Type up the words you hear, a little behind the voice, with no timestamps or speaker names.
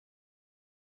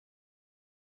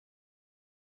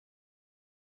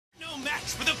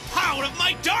match for the power of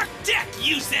my dark deck,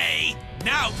 you say?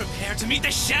 Now prepare to meet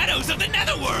the shadows of the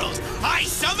netherworld! I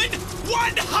summon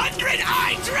 100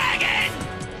 Eye Dragon!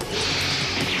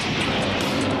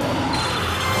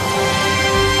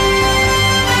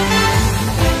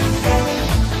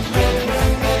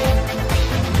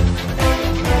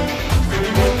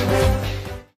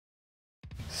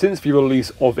 Since the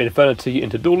release of Infernity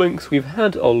into Duel Links, we've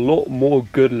had a lot more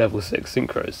good level 6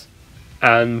 synchros.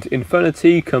 And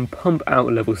Infernity can pump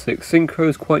out level 6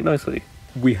 synchros quite nicely.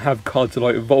 We have cards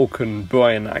like Vulcan,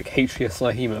 Bryanak, HCS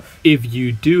Behemoth. If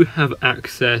you do have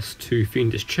access to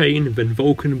Fiendish Chain, then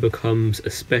Vulcan becomes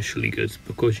especially good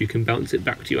because you can bounce it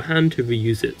back to your hand to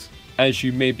reuse it. As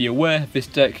you may be aware, this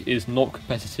deck is not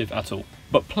competitive at all,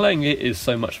 but playing it is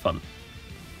so much fun.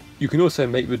 You can also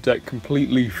make the deck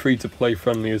completely free-to-play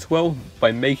friendly as well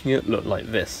by making it look like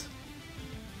this.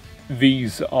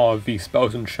 These are the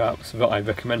spells and traps that I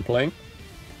recommend playing,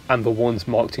 and the ones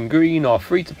marked in green are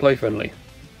free-to-play friendly.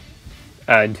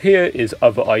 And here is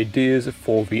other ideas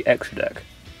for the extra deck.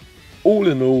 All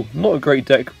in all, not a great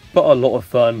deck, but a lot of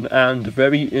fun and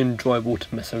very enjoyable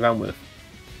to mess around with.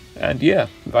 And yeah,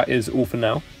 that is all for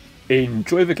now.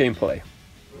 Enjoy the gameplay.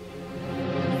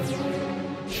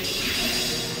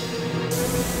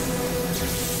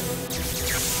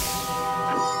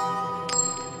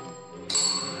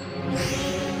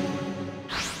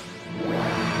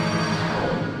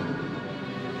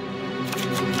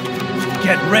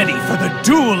 Get ready for the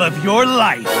duel of your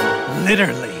life,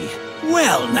 literally.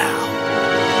 Well now,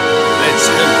 let's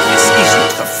hope this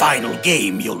isn't the final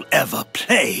game you'll ever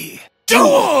play.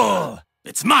 Duel!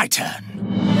 It's my turn.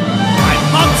 My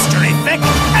monster effect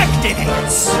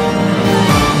activates.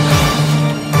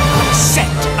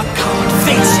 Set a card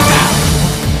face down.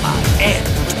 I end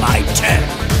my turn.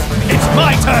 It's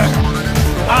my turn.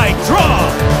 I draw.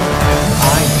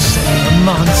 I'm setting a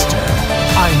monster.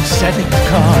 I'm setting a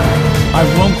card. I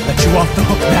won't let you off the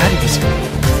hook that easily.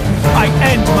 I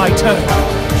end my turn.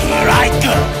 Here I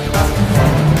go.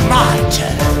 My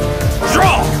turn.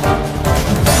 Draw.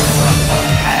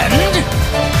 And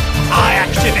I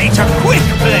activate a quick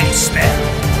play spell.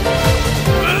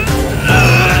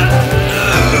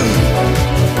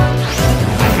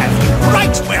 I have you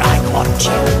right where I want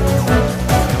you.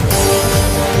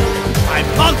 My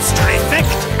monster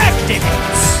effect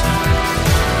activates.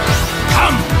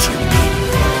 Come to me.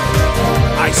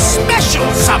 I special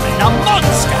summon a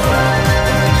monster!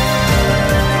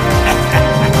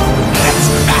 Let's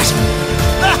battle!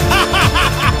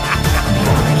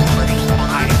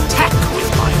 I attack with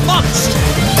my monster!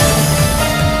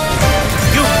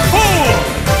 You fool!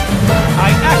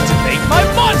 I activate my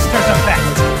monster's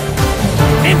effect!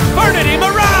 Infernity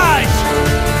Mirage!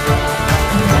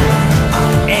 I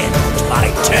end my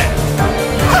turn!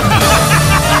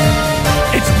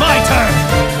 It's my turn!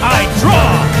 I draw!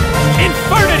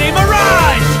 Infernity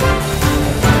Mirage!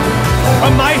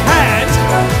 From my hand,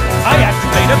 I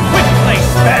activate a quick play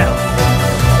spell.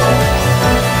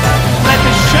 Let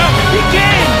the show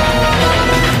begin!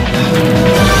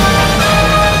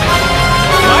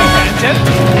 My hand's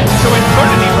empty, so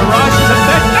Infernity Mirage's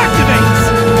effect activates.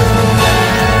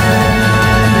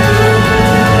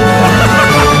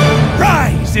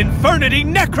 Rise, Infernity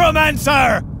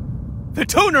Necromancer! The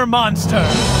Tuner Monster!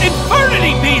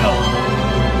 Infernity Beetle!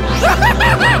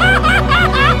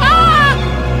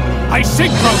 I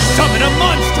Synchro summon a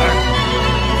monster!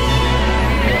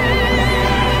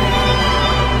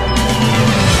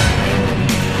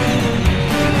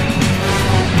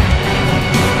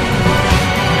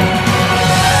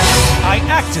 I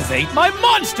activate my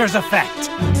monster's effect!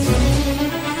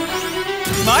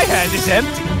 My hand is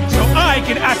empty, so I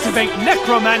can activate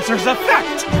Necromancer's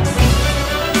effect!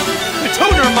 The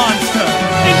Tuner Monster!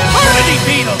 Infernity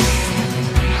Beetle!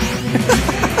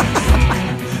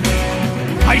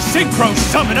 I Synchro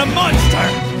summon a monster!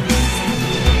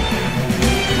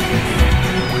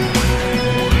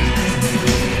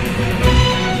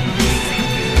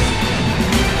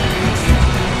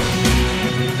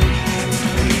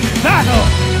 Battle!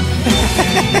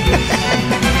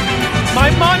 My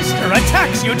monster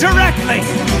attacks you directly!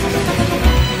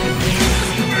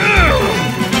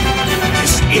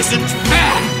 This isn't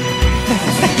fair!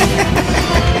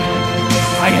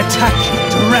 I attack you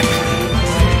directly!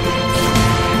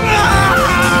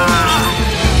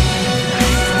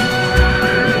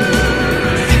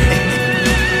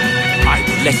 I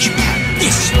will let you have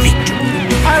this victory.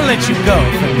 I'll let you go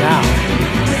for now.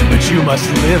 But you must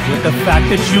live with the fact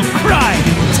that you cried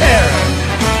in terror.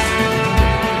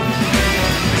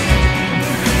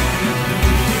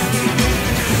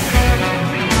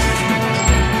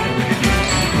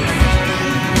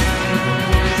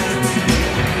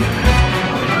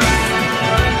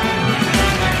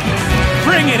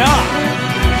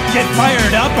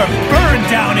 fired up or burned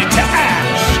down into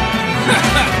ash!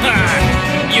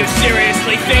 You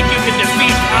seriously think you can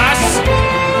defeat us?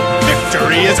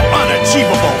 Victory is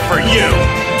unachievable for you!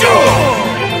 Duel!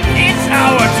 It's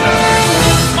our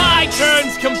turn! My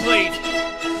turn's complete!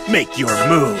 Make your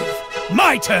move!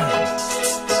 My turn!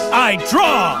 I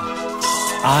draw!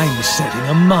 I'm setting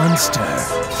a monster.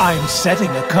 I'm setting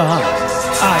a card.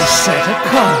 I set a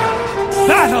card.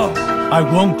 Battle! I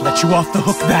won't let you off the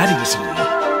hook that easily.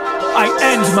 I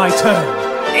end my turn.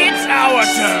 It's our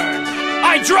turn!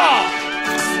 I draw!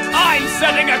 I'm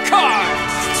setting a card!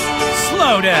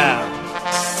 Slow down.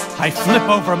 I flip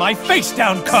over my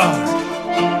face-down card.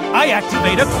 I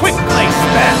activate a quick play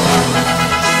spell.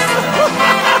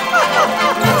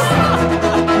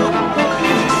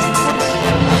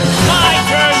 My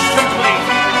turn's complete!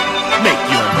 Make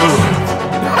your move!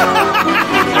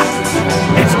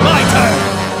 It's my turn.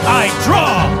 I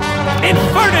draw.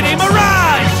 Infernity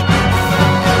Mirage.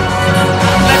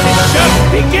 Let the show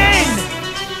begin.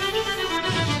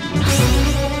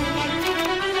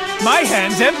 My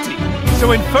hand's empty,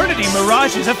 so Infernity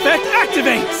Mirage's effect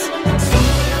activates!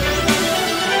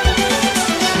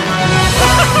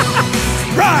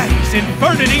 Rise,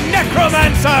 Infernity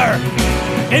Necromancer!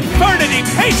 Infernity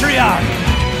Patriarch!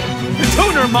 The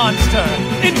Tuner Monster!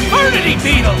 Infernity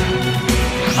Beetle!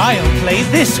 I'll play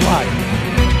this one!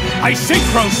 I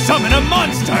Synchro summon a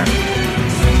monster!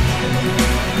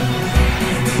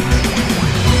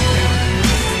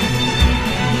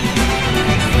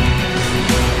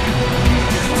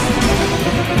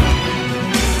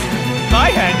 My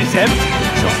hand is empty,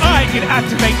 so I can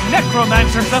activate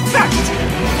Necromancer's effect!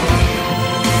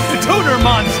 The Tuner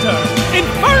Monster!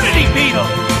 Infernity Beetle!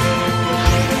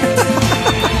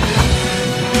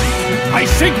 I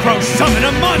Synchro summon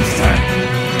a monster!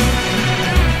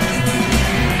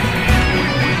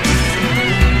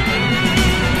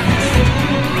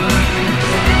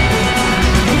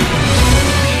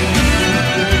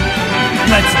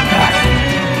 Let's battle,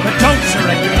 but don't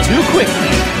surrender too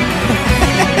quickly!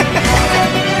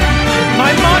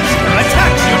 My monster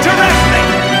attacks you directly!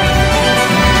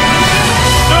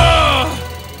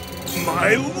 My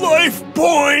life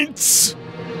points!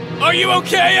 Are you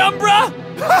okay, Umbra?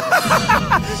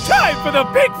 Time for the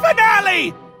big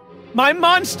finale! My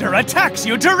monster attacks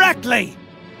you directly!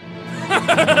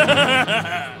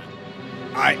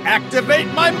 I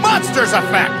activate my monster's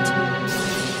effect!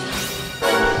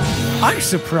 I'm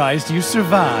surprised you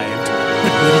survived.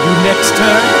 But will you next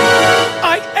turn?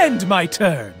 I end my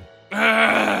turn.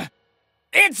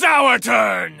 It's our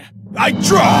turn! I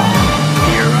draw!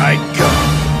 Here I go!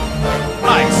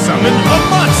 I summon a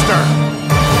monster!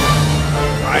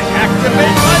 I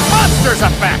activate my monster's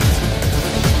effect!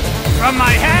 From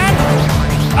my hand,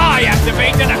 I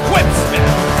activate an equip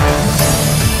spell!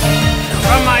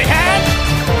 From my hand,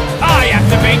 I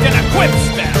activate an equip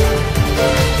spell!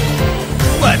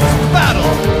 Let's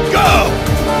battle! Go!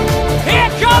 Here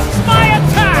comes my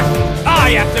attack!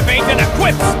 I activate an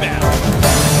equip spell!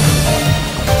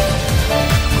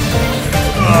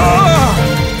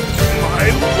 My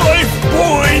life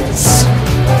points!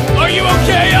 Are you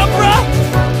okay, Umbra?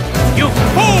 You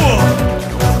fool!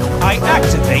 I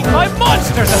activate my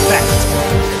monster's effect!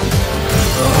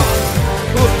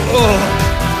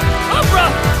 Umbra,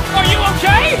 are you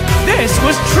okay? This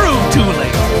was true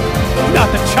dueling,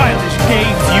 not the childish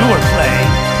games you were playing.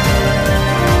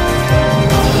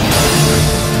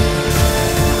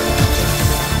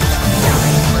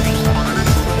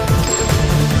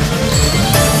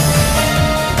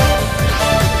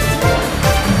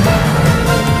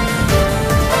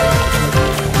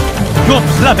 You'll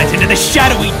plummet into the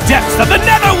shadowy depths of the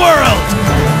Netherworld!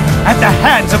 At the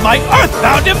hands of my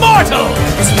earthbound immortal!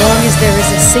 As long as there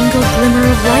is a single glimmer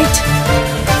of light,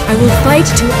 I will fight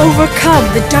to overcome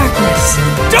the darkness.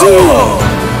 Duel!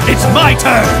 It's my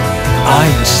turn!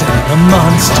 I'm setting a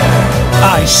monster.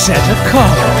 I set a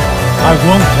card. I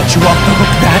won't let you off the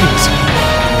hook that easy.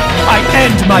 I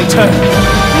end my turn.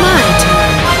 My turn.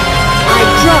 I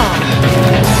draw.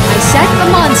 I set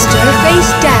a monster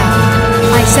face down.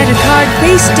 I set a card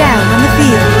face down on the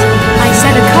field. I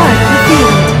set a card on the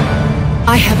field.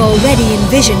 I have already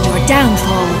envisioned your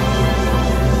downfall.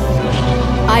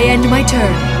 I end my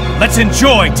turn. Let's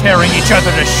enjoy tearing each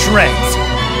other to shreds.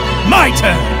 My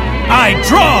turn. I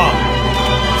draw.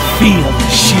 Feel the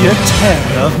sheer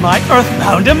terror of my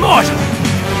earthbound immortal.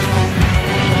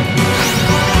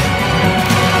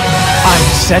 I'm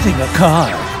setting a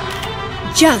card.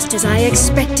 Just as I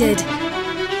expected.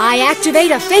 I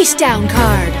activate a face-down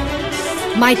card.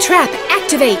 My trap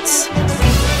activates.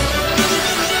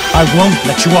 I won't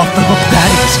let you off the hook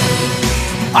that easy.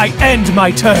 I end my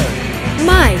turn.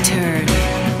 My turn.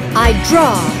 I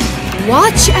draw.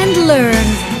 Watch and learn.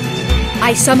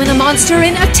 I summon a monster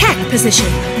in attack position.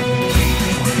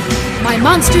 My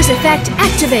monster's effect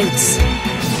activates.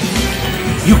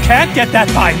 You can't get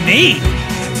that by me!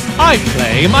 I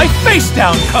play my face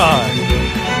down card!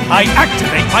 I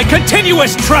activate my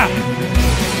continuous trap!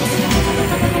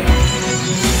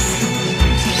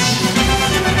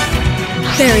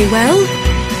 Very well.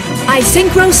 I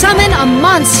synchro summon a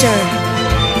monster.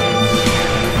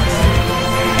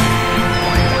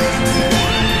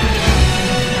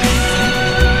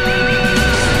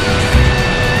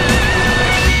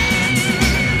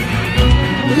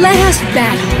 Let us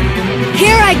battle.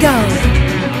 Here I go.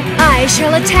 I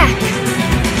shall attack.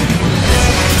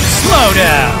 Slow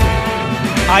down!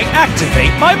 I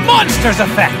activate my monster's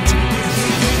effect!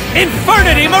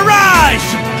 Infernity Mirage!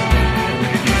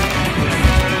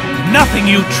 Nothing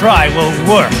you try will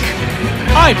work.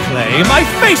 I play my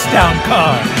face down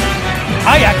card.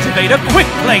 I activate a quick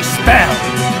play spell.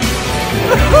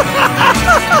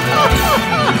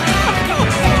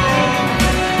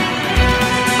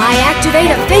 I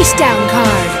activate a face down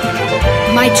card.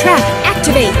 My trap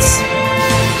activates.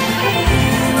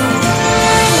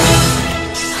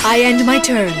 I end my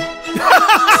turn.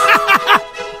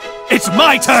 It's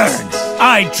my turn!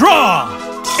 I draw!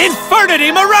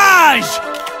 Infernity Mirage!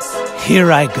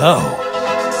 Here I go.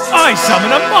 I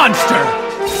summon a monster!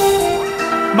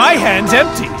 My hand's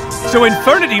empty, so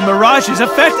Infernity Mirage's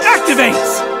effect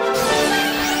activates!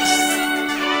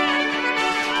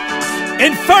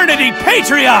 Infernity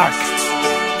Patriarch!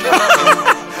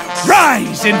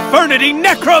 Rise, Infernity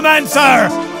Necromancer!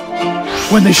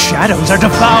 When the shadows are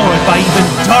devoured by even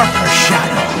darker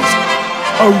shadows,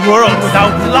 a world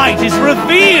without light is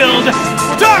revealed!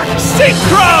 Dark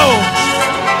Synchro!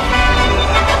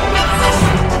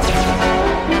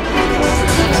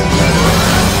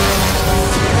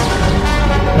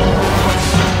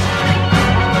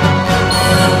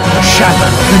 Shadow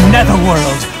of the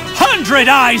Netherworld! 100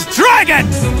 Eyes Dragon!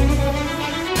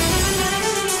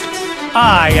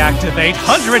 I activate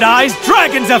 100 Eyes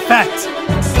Dragon's effect!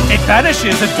 It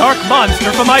banishes a dark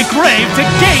monster from my grave to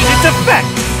gain its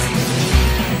effect!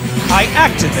 I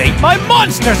activate my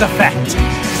monster's effect!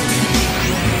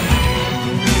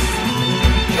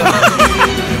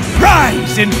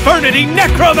 Rise, Infernity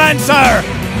Necromancer!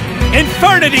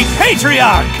 Infernity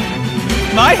Patriarch!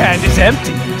 My hand is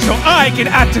empty, so I can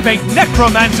activate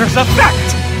Necromancer's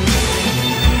effect!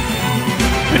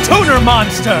 The Tutor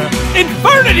Monster!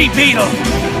 Infernity Beetle!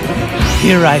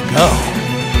 Here I go.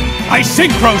 I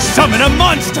synchro summon a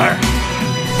monster!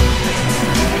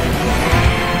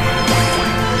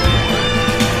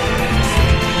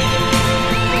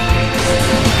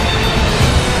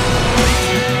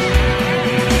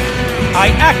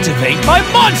 I activate my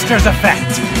monster's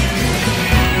effect!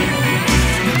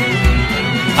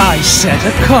 I set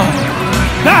a card.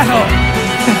 Battle!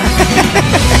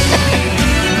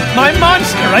 My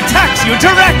monster attacks you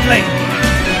directly!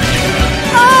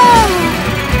 Oh!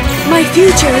 My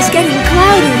future is getting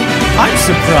cloudy. I'm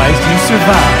surprised you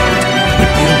survived. What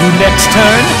will you do next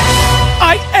turn?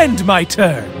 I end my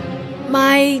turn.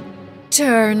 My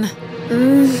turn.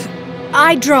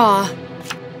 I draw.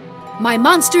 My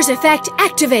monster's effect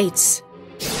activates.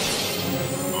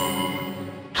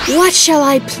 What shall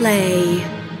I play?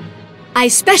 I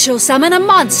special summon a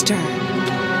monster.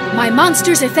 My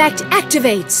monster's effect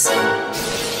activates.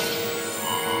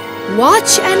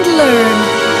 Watch and learn.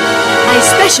 I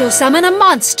special summon a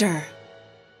monster.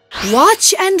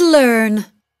 Watch and learn.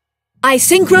 I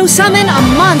synchro summon a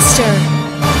monster.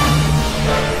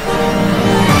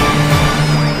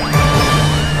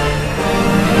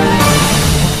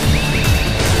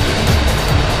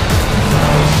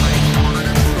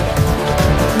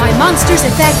 My monster's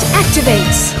effect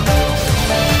activates.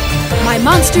 My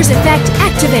monster's effect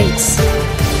activates.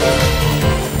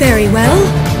 Very well.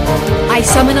 I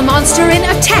summon a monster in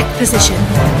attack position.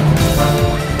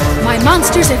 My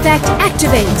monster's effect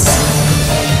activates.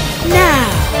 Now,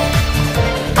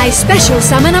 I special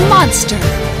summon a monster.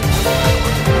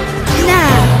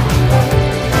 Now,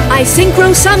 I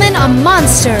synchro summon a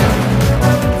monster.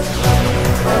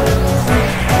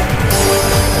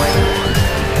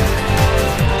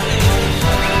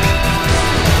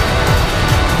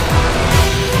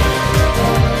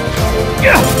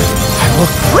 I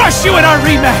will crush you in our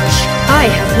rematch! I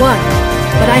have won,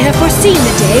 but I have foreseen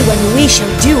the day when we shall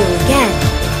duel again.